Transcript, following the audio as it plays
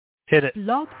Hit it.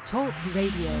 Blog Talk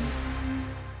Radio.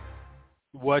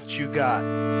 What you got?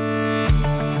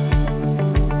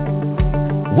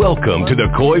 Welcome to the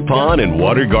Koi Pond and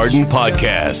Water Garden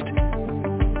Podcast.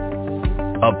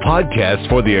 A podcast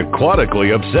for the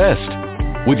aquatically obsessed.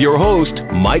 With your host,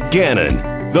 Mike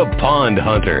Gannon, the Pond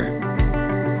Hunter.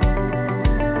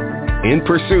 In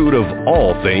pursuit of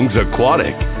all things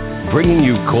aquatic, bringing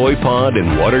you koi pond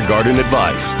and water garden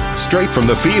advice straight from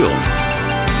the field.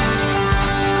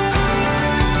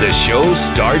 The show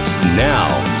starts now.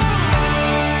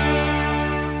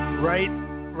 Right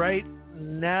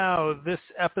now, this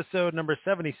episode number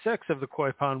 76 of the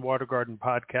Koi Pond Water Garden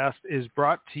Podcast is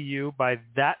brought to you by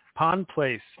That Pond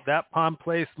Place. That Pond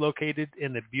Place, located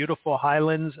in the beautiful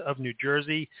highlands of New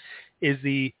Jersey, is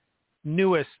the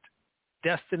newest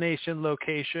destination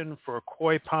location for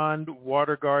koi pond,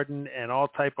 water garden, and all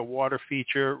type of water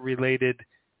feature related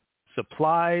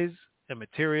supplies and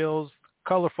materials,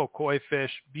 colorful koi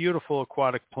fish, beautiful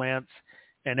aquatic plants,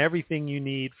 and everything you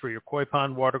need for your koi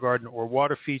pond, water garden, or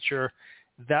water feature.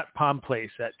 That Pond Place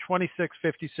at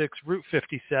 2656 Route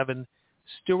 57,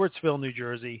 Stewartsville, New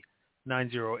Jersey,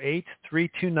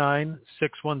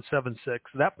 908-329-6176.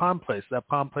 That Pond Place,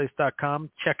 thatpondplace.com.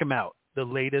 Check them out. The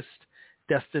latest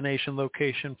destination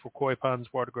location for koi ponds,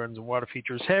 water gardens, and water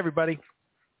features. Hey, everybody.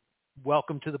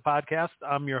 Welcome to the podcast.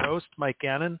 I'm your host, Mike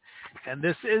Gannon, and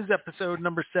this is episode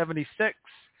number 76.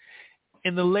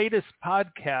 In the latest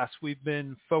podcast, we've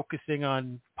been focusing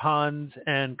on ponds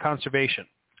and conservation.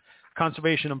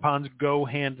 Conservation and ponds go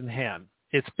hand in hand.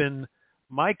 It's been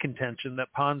my contention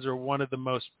that ponds are one of the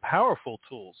most powerful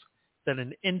tools that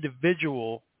an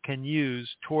individual can use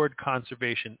toward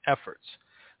conservation efforts.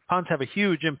 Ponds have a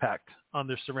huge impact on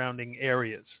their surrounding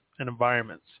areas and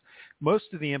environments.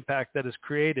 Most of the impact that is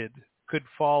created could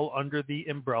fall under the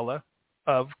umbrella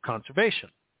of conservation.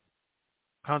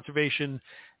 Conservation,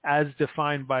 as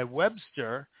defined by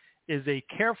Webster, is a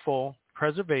careful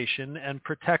preservation and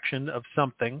protection of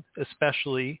something,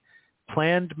 especially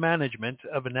planned management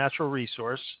of a natural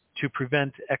resource to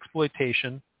prevent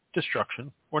exploitation,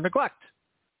 destruction, or neglect.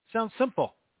 Sounds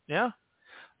simple, yeah?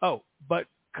 Oh, but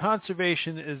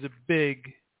conservation is a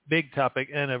big topic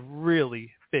and a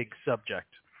really big subject.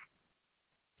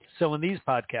 So in these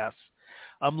podcasts,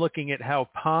 I'm looking at how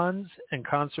ponds and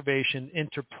conservation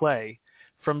interplay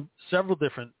from several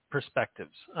different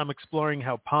perspectives. I'm exploring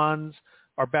how ponds,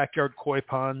 our backyard koi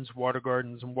ponds, water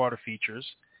gardens, and water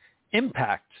features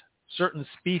impact certain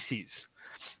species,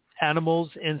 animals,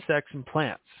 insects, and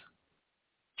plants.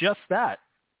 Just that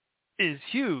is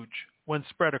huge when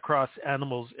spread across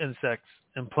animals, insects,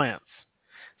 and plants.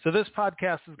 So this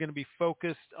podcast is going to be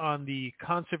focused on the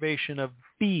conservation of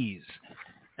bees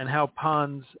and how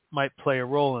ponds might play a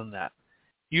role in that.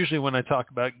 Usually when I talk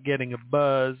about getting a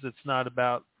buzz, it's not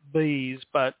about bees,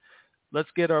 but let's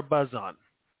get our buzz on.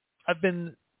 I've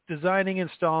been designing,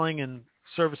 installing, and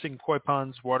servicing koi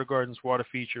ponds, water gardens, water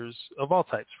features of all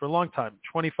types for a long time,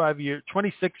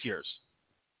 26 years.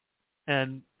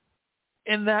 And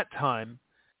in that time,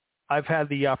 I've had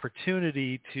the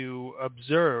opportunity to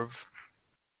observe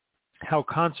how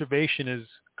conservation is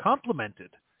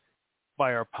complemented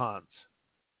by our ponds.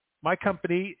 My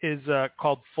company is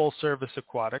called Full Service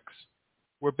Aquatics.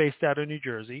 We're based out of New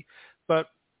Jersey,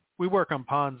 but we work on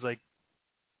ponds like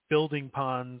building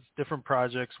ponds, different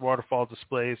projects, waterfall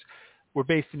displays. We're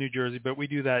based in New Jersey, but we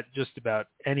do that just about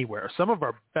anywhere. Some of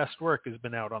our best work has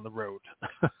been out on the road.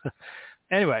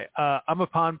 Anyway, I'm a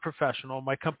pond professional.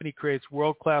 My company creates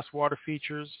world-class water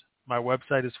features. My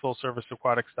website is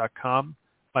fullserviceaquatics.com.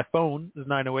 My phone is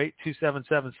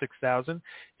 908-277-6000.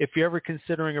 If you're ever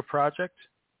considering a project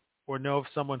or know of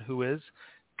someone who is,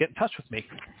 get in touch with me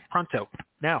pronto,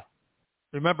 now.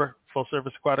 Remember,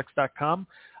 fullserviceaquatics.com.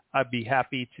 I'd be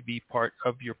happy to be part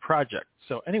of your project.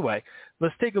 So anyway,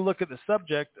 let's take a look at the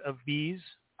subject of bees,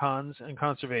 ponds, and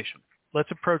conservation.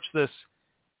 Let's approach this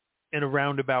in a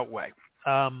roundabout way.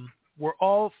 We're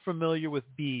all familiar with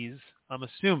bees, I'm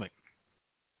assuming,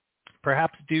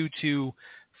 perhaps due to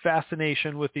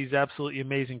fascination with these absolutely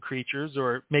amazing creatures,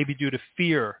 or maybe due to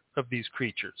fear of these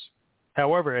creatures.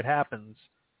 However it happens,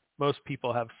 most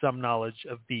people have some knowledge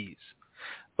of bees,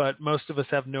 but most of us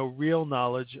have no real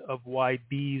knowledge of why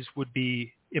bees would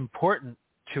be important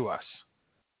to us.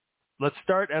 Let's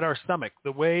start at our stomach.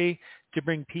 The way to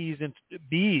bring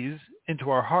bees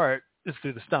into our heart is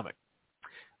through the stomach,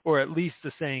 or at least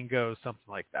the saying goes something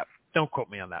like that. Don't quote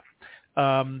me on that.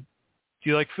 Do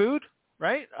you like food?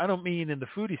 Right? I don't mean in the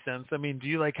foodie sense. I mean, do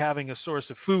you like having a source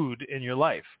of food in your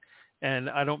life?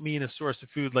 And I don't mean a source of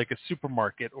food like a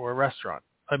supermarket or a restaurant.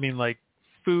 I mean like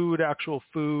food, actual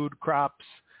food, crops,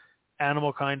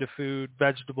 animal kind of food,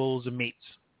 vegetables, and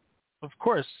meats. Of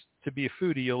course, to be a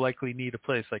foodie, you'll likely need a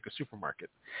place like a supermarket.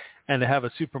 And to have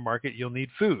a supermarket, you'll need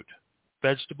food,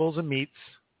 vegetables and meats,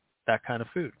 that kind of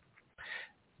food.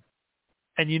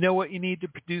 And you know what you need to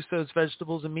produce those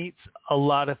vegetables and meats? A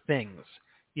lot of things.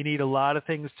 You need a lot of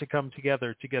things to come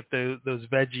together to get those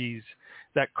veggies,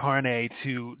 that carne,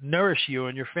 to nourish you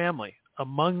and your family.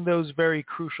 Among those very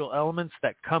crucial elements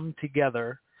that come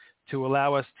together to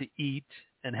allow us to eat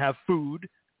and have food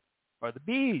are the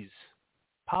bees,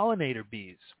 pollinator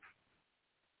bees.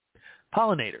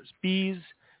 Pollinators, bees,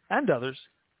 and others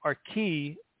are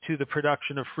key to the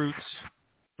production of fruits,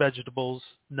 vegetables,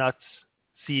 nuts,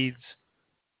 seeds,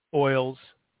 oils,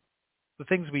 the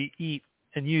things we eat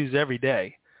and use every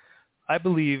day. I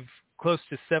believe close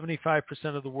to 75%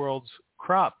 of the world's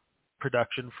crop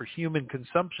production for human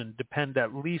consumption depend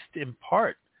at least in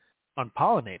part on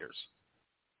pollinators.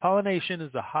 Pollination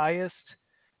is the highest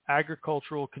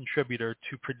agricultural contributor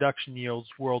to production yields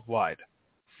worldwide,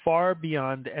 far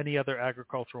beyond any other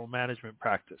agricultural management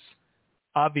practice.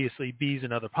 Obviously, bees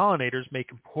and other pollinators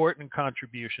make important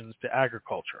contributions to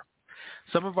agriculture.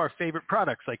 Some of our favorite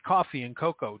products like coffee and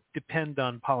cocoa depend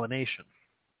on pollination.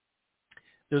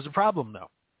 There's a problem, though.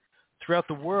 Throughout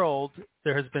the world,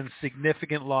 there has been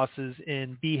significant losses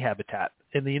in bee habitat.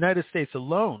 In the United States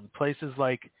alone, places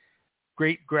like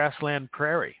Great Grassland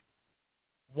Prairie,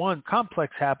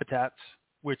 complex habitats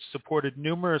which supported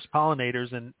numerous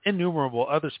pollinators and innumerable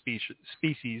other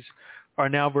species are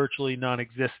now virtually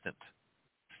non-existent.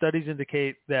 Studies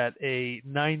indicate that a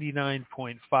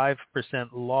 99.5%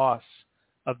 loss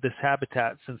of this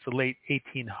habitat since the late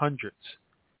 1800s,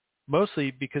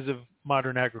 mostly because of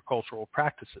modern agricultural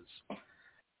practices.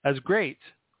 As great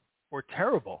or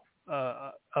terrible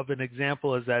of an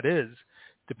example as that is,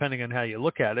 depending on how you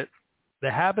look at it,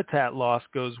 the habitat loss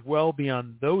goes well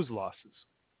beyond those losses.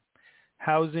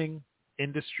 Housing,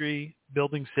 industry,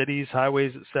 building cities,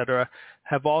 highways, etc.,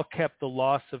 have all kept the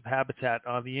loss of habitat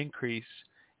on the increase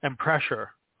and pressure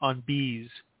on bees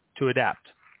to adapt.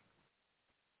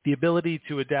 The ability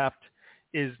to adapt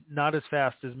is not as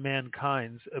fast as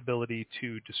mankind's ability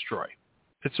to destroy.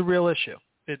 It's a real issue.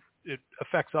 It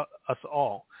affects us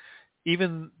all.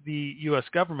 Even the U.S.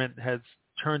 government has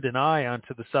turned an eye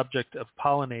onto the subject of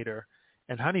pollinator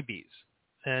and honeybees.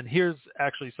 And here's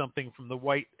actually something from the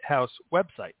White House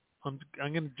website. I'm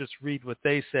going to just read what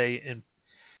they say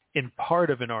in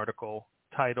part of an article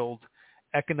titled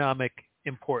Economic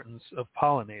Importance of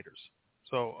Pollinators.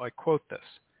 So I quote this.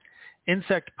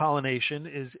 Insect pollination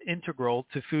is integral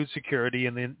to food security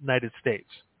in the United States.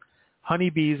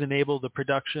 Honeybees enable the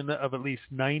production of at least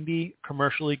 90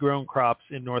 commercially grown crops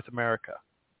in North America.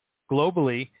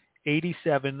 Globally,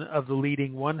 87 of the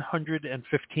leading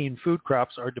 115 food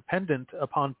crops are dependent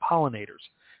upon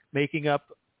pollinators, making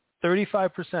up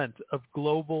 35% of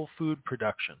global food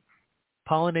production.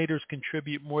 Pollinators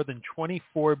contribute more than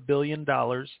 $24 billion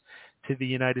to the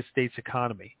United States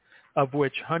economy, of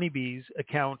which honeybees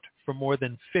account for more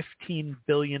than $15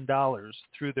 billion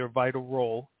through their vital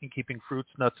role in keeping fruits,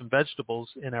 nuts, and vegetables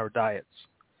in our diets.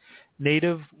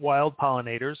 Native wild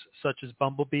pollinators, such as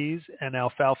bumblebees and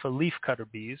alfalfa leafcutter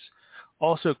bees,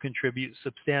 also contribute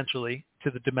substantially to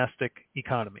the domestic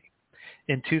economy.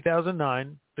 In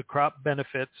 2009, the crop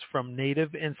benefits from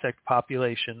native insect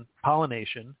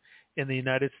pollination in the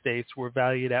United States were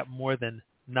valued at more than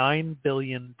 $9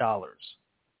 billion.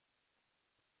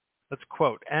 Let's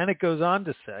quote, and it goes on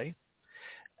to say,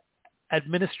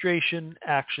 administration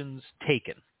actions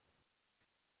taken.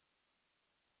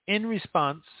 In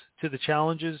response to the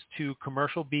challenges to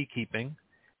commercial beekeeping,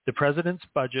 the President's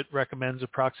budget recommends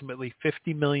approximately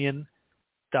 $50 million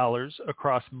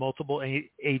across multiple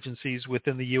agencies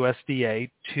within the USDA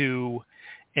to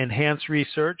enhance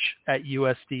research at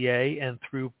USDA and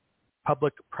through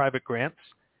public-private grants,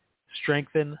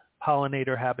 strengthen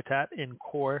pollinator habitat in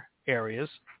core areas,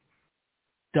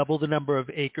 double the number of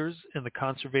acres in the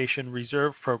Conservation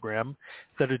Reserve Program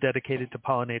that are dedicated to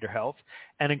pollinator health,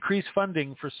 and increase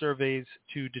funding for surveys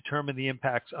to determine the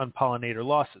impacts on pollinator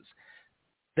losses.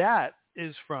 That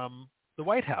is from the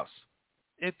White House.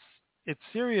 It's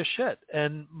serious shit,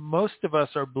 and most of us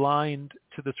are blind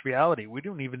to this reality. We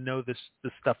don't even know this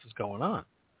stuff is going on.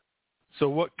 So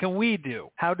what can we do?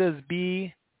 How does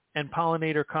bee and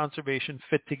pollinator conservation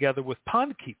fit together with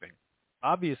pond keeping?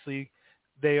 Obviously,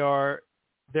 there are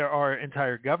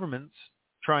entire governments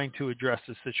trying to address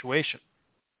this situation.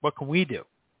 What can we do?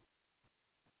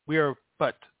 We are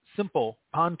but simple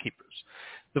pond keepers.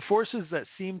 The forces that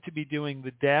seem to be doing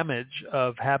the damage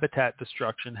of habitat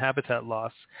destruction, habitat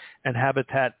loss, and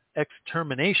habitat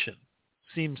extermination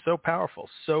seem so powerful,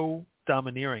 so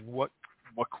domineering. What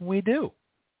can we do?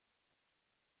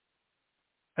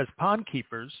 As pond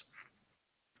keepers,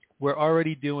 we're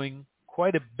already doing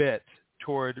quite a bit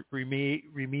toward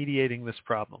remediating this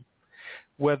problem,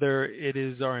 whether it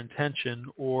is our intention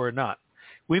or not.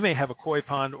 We may have a koi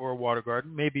pond or a water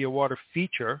garden, maybe a water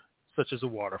feature, such as a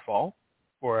waterfall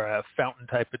or a fountain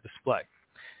type of display.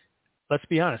 Let's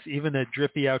be honest, even a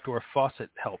drippy outdoor faucet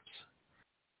helps.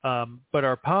 But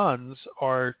our ponds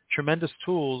are tremendous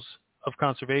tools of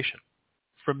conservation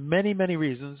for many, many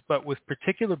reasons, but with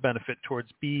particular benefit towards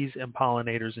bees and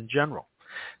pollinators in general.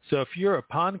 So if you're a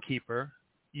pond keeper,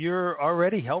 you're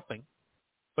already helping,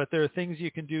 but there are things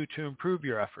you can do to improve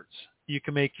your efforts. You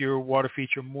can make your water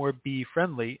feature more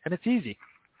bee-friendly, and it's easy.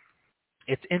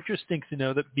 It's interesting to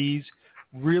know that bees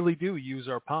really do use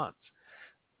our ponds.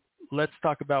 Let's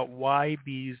talk about why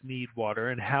bees need water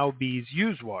and how bees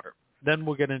use water. Then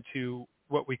we'll get into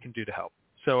what we can do to help.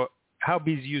 So how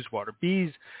bees use water.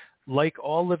 Bees, like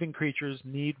all living creatures,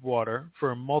 need water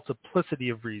for a multiplicity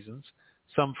of reasons,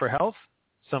 some for health,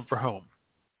 some for home.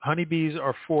 Honeybees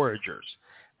are foragers.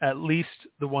 At least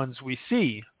the ones we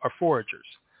see are foragers.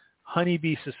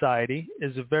 Honeybee society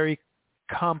is a very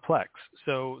complex,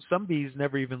 so some bees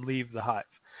never even leave the hive.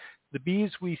 The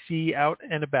bees we see out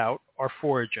and about are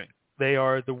foraging. They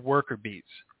are the worker bees.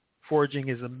 Foraging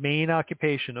is the main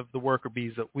occupation of the worker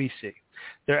bees that we see.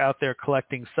 They're out there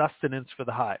collecting sustenance for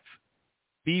the hive.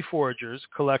 Bee foragers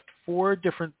collect 4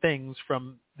 different things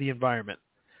from the environment: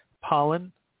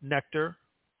 pollen, nectar,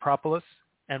 propolis,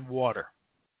 and water.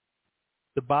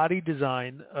 The body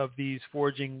design of these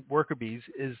foraging worker bees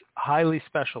is highly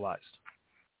specialized.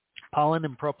 Pollen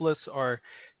and propolis are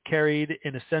carried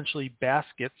in essentially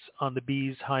baskets on the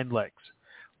bee's hind legs.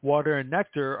 Water and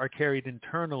nectar are carried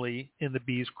internally in the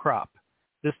bee's crop.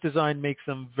 This design makes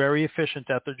them very efficient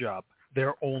at their job,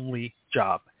 their only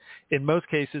job. In most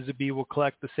cases, a bee will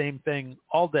collect the same thing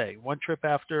all day, one trip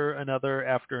after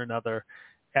another,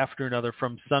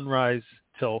 from sunrise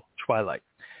till twilight.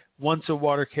 Once a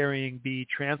water-carrying bee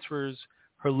transfers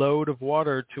her load of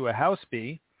water to a house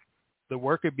bee, the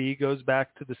worker bee goes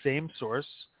back to the same source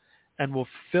and will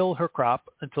fill her crop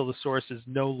until the source is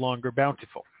no longer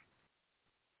bountiful.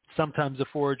 Sometimes a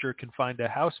forager can find a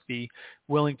house bee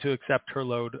willing to accept her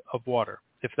load of water.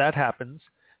 If that happens,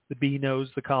 the bee knows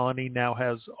the colony now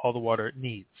has all the water it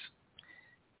needs.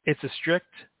 It's a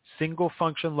strict,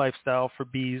 single-function lifestyle for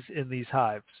bees in these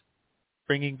hives,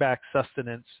 bringing back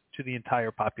sustenance to the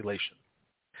entire population.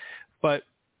 But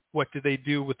what do they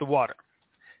do with the water?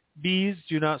 Bees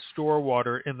do not store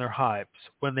water in their hives.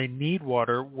 When they need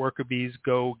water, worker bees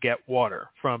go get water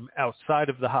from outside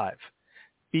of the hive.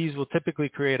 Bees will typically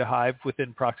create a hive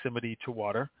within proximity to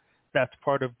water. That's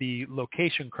part of the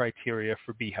location criteria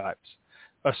for beehives.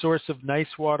 A source of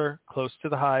nice water close to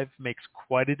the hive makes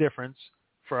quite a difference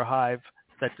for a hive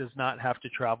that does not have to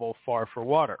travel far for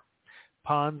water.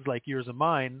 Ponds like yours and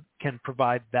mine can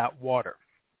provide that water.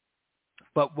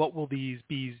 But what will these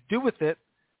bees do with it?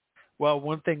 Well,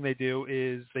 one thing they do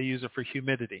is they use it for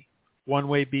humidity. One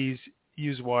way bees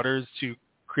use water is to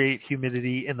create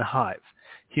humidity in the hive.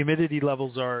 Humidity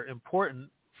levels are important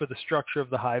for the structure of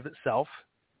the hive itself,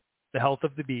 the health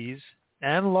of the bees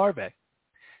and larvae,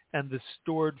 and the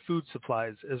stored food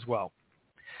supplies as well.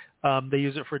 They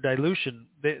use it for dilution.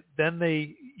 Then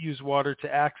they use water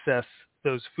to access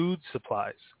those food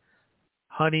supplies.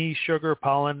 Honey, sugar,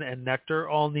 pollen, and nectar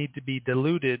all need to be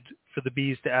diluted for the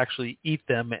bees to actually eat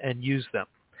them and use them.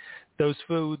 Those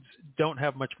foods don't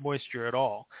have much moisture at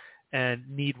all and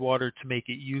need water to make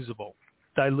it usable.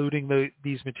 Diluting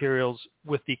these materials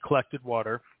with the collected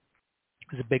water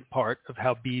is a big part of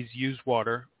how bees use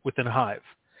water within a hive.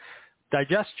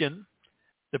 Digestion,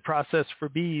 the process for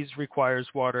bees, requires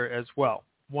water as well.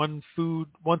 Once food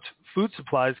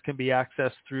supplies can be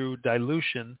accessed through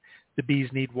dilution, the bees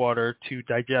need water to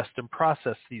digest and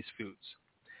process these foods.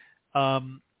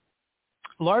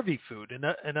 Larvae food.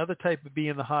 Another type of bee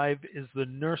in the hive is the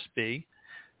nurse bee,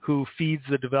 who feeds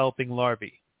the developing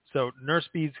larvae. So nurse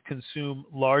bees consume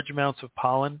large amounts of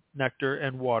pollen, nectar,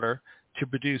 and water to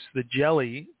produce the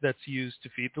jelly that's used to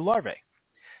feed the larvae.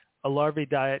 A larvae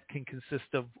diet can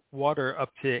consist of water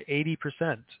up to 80%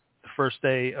 the first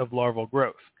day of larval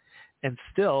growth, and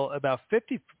still about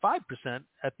 55%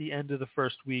 at the end of the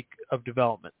first week of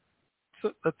development.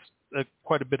 So that's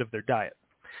quite a bit of their diet.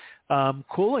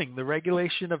 Cooling, the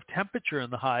regulation of temperature in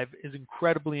the hive, is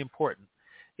incredibly important.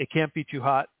 It can't be too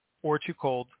hot or too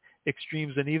cold.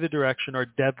 Extremes in either direction are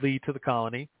deadly to the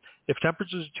colony. If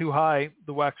temperatures are too high,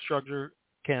 the wax structure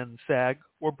can sag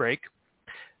or break.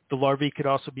 The larvae could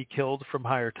also be killed from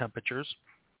higher temperatures.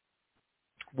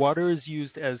 Water is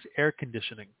used as air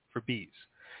conditioning for bees.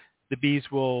 The bees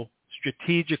will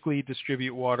strategically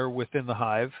distribute water within the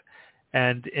hive,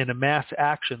 And in a mass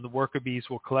action, the worker bees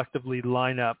will collectively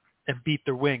line up and beat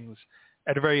their wings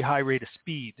at a very high rate of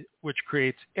speed, which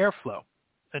creates airflow,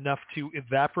 enough to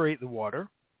evaporate the water,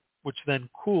 which then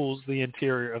cools the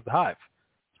interior of the hive.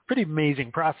 It's a pretty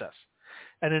amazing process.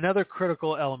 And another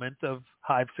critical element of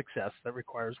hive success that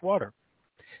requires water.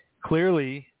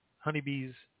 Clearly,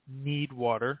 honeybees need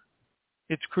water.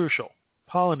 It's crucial.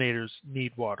 Pollinators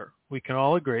need water. We can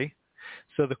all agree.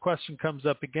 So the question comes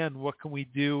up again, what can we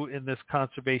do in this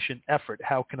conservation effort?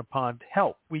 How can a pond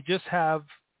help?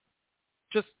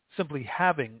 Just simply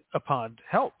having a pond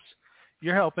helps.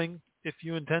 You're helping if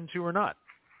you intend to or not.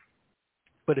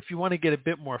 But if you want to get a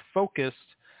bit more focused,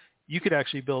 you could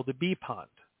actually build a bee pond.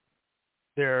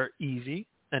 They're easy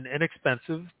and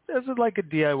inexpensive as like a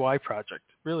DIY project,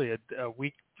 really a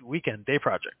weekend day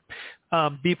project.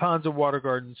 Bee ponds and water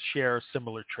gardens share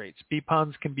similar traits. Bee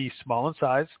ponds can be small in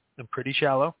size and pretty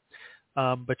shallow,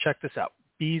 but check this out.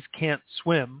 Bees can't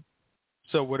swim,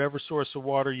 so whatever source of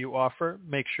water you offer,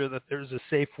 make sure that there's a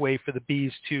safe way for the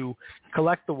bees to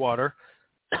collect the water.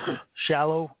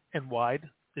 Shallow and wide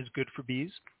is good for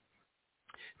bees.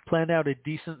 Plan out a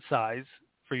decent size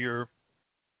for your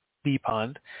bee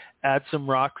pond. Add some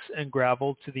rocks and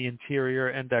gravel to the interior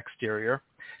and exterior.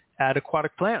 Add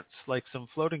aquatic plants, like some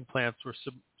floating plants or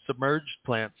submerged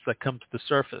plants that come to the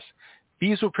surface.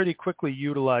 Bees will pretty quickly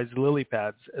utilize lily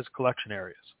pads as collection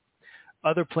areas.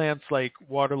 Other plants like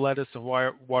water lettuce and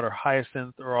water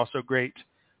hyacinth are also great.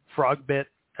 Frogbit,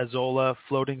 azolla,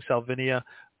 floating salvinia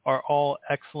are all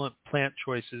excellent plant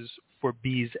choices for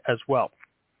bees as well.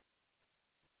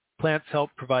 Plants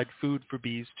help provide food for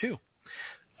bees too.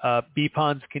 Bee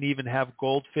ponds can even have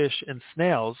goldfish and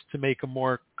snails to make a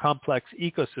more complex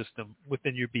ecosystem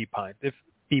within your bee pond,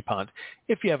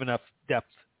 if you have enough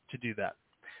depth to do that.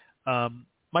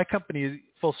 My company,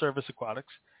 Full Service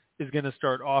Aquatics, is going to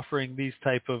start offering these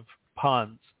type of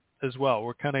ponds as well.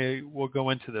 We'll go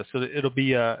into this. So it'll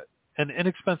be an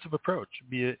inexpensive approach,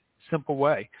 be a simple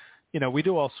way. We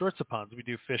do all sorts of ponds. We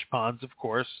do fish ponds, of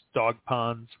course, dog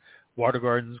ponds, water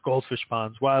gardens, goldfish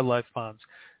ponds, wildlife ponds.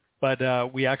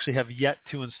 But we actually have yet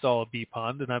to install a bee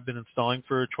pond, and I've been installing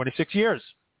for 26 years.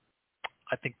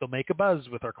 I think they'll make a buzz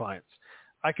with our clients.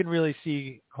 I can really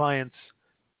see clients,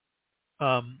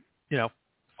 fall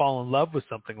in love with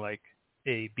something like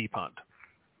a bee pond.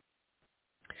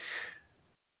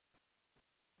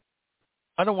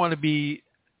 I don't want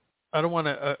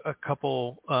a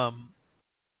couple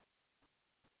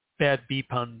bad bee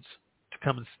puns to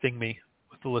come and sting me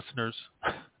with the listeners.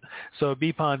 So a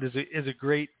bee pond is a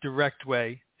great direct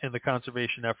way in the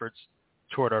conservation efforts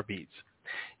toward our bees.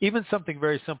 Even something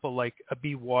very simple like a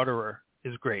bee waterer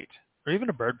is great, or even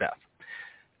a bird bath.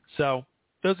 So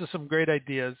those are some great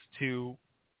ideas to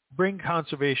bring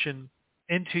conservation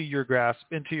into your grasp,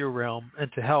 into your realm,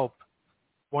 and to help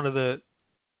one of the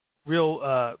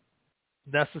real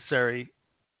necessary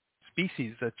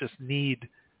species that just need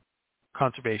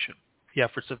conservation, the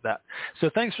efforts of that. So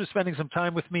thanks for spending some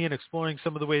time with me and exploring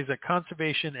some of the ways that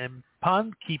conservation and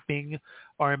pond keeping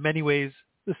are in many ways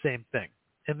the same thing.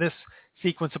 In this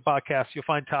sequence of podcasts, you'll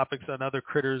find topics on other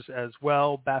critters as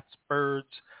well, bats, birds,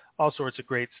 all sorts of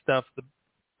great stuff, the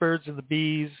birds and the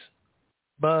bees,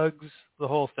 bugs, the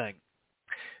whole thing.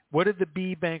 What did the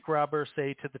bee bank robber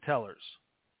say to the tellers?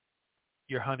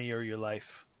 Your honey or your life.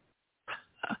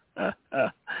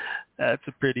 That's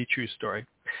a pretty true story.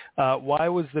 Why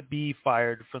was the bee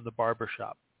fired from the barber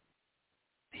shop?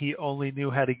 He only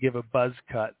knew how to give a buzz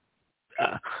cut.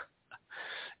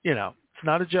 It's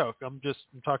not a joke. I'm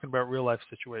talking about real life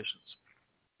situations.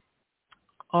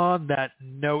 On that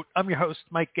note, I'm your host,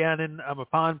 Mike Gannon. I'm a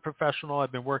pond professional.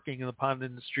 I've been working in the pond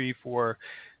industry for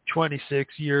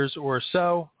 26 years or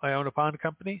so. I own a pond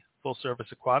company, Full Service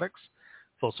Aquatics,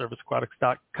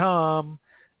 fullserviceaquatics.com.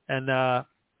 And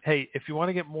hey, if you want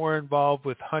to get more involved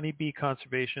with honeybee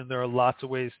conservation, there are lots of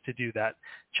ways to do that.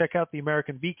 Check out the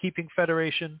American Beekeeping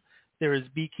Federation. There is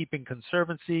Beekeeping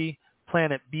Conservancy,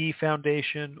 Planet Bee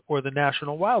Foundation, or the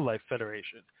National Wildlife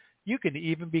Federation. You can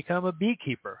even become a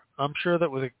beekeeper. I'm sure that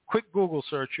with a quick Google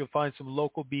search, you'll find some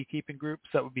local beekeeping groups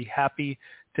that would be happy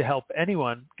to help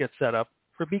anyone get set up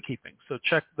for beekeeping. So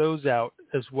check those out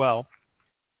as well.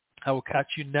 I will catch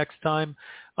you next time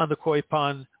on the Koi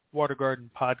Pond Water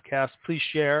Garden Podcast. Please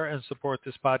share and support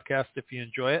this podcast if you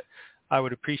enjoy it. I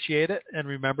would appreciate it. And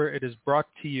remember, it is brought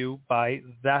to you by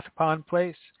That Pond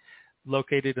Place,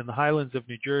 located in the Highlands of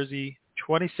New Jersey,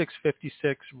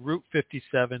 2656 Route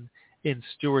 57 in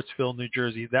Stewartsville, New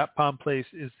Jersey. That Pond Place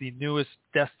is the newest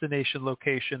destination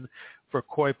location for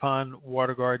koi pond,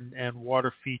 water garden, and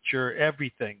water feature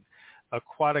everything.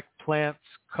 Aquatic plants,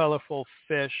 colorful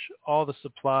fish, all the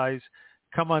supplies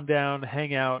come on down,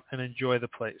 hang out, and enjoy the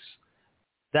place.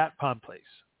 That Pond Place.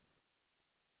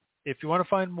 If you want to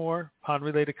find more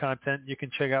pond-related content, you can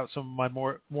check out some of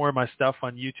my more of my stuff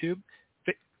on YouTube,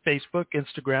 Facebook,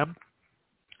 Instagram.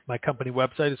 My company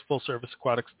website is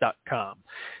fullserviceaquatics.com.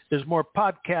 There's more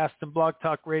podcasts and blog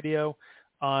talk radio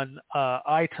on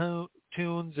iTunes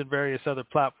and various other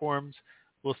platforms.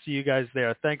 We'll see you guys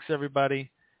there. Thanks,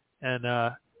 everybody,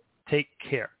 and take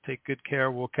care. Take good care.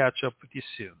 We'll catch up with you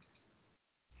soon.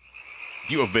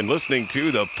 You have been listening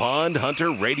to the Pond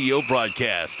Hunter Radio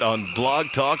broadcast on Blog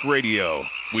Talk Radio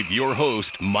with your host,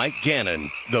 Mike Gannon,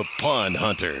 the Pond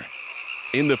Hunter.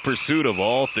 In the pursuit of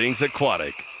all things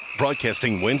aquatic,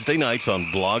 broadcasting Wednesday nights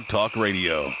on Blog Talk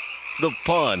Radio. The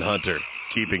Pond Hunter,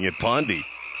 keeping it pondy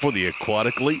for the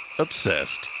aquatically obsessed.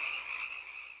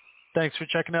 Thanks for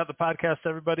checking out the podcast,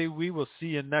 everybody. We will see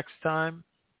you next time.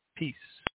 Peace.